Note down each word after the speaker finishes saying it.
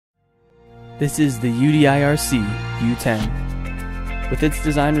This is the UDI-RC U10. With its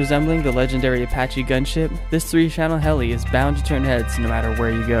design resembling the legendary Apache gunship, this 3-channel heli is bound to turn heads no matter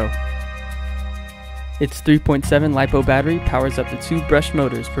where you go. Its 3.7 LiPo battery powers up to 2 brushed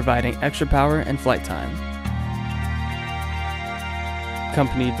motors, providing extra power and flight time.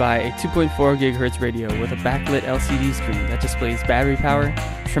 Accompanied by a 2.4 GHz radio with a backlit LCD screen that displays battery power,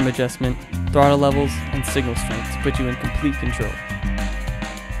 trim adjustment, throttle levels, and signal strength to put you in complete control.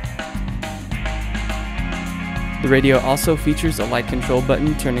 The radio also features a light control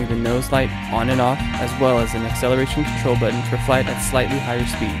button turning the nose light on and off, as well as an acceleration control button for flight at slightly higher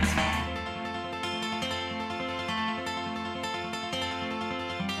speeds.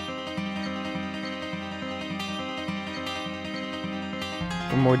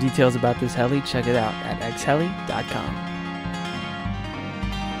 For more details about this heli, check it out at xheli.com.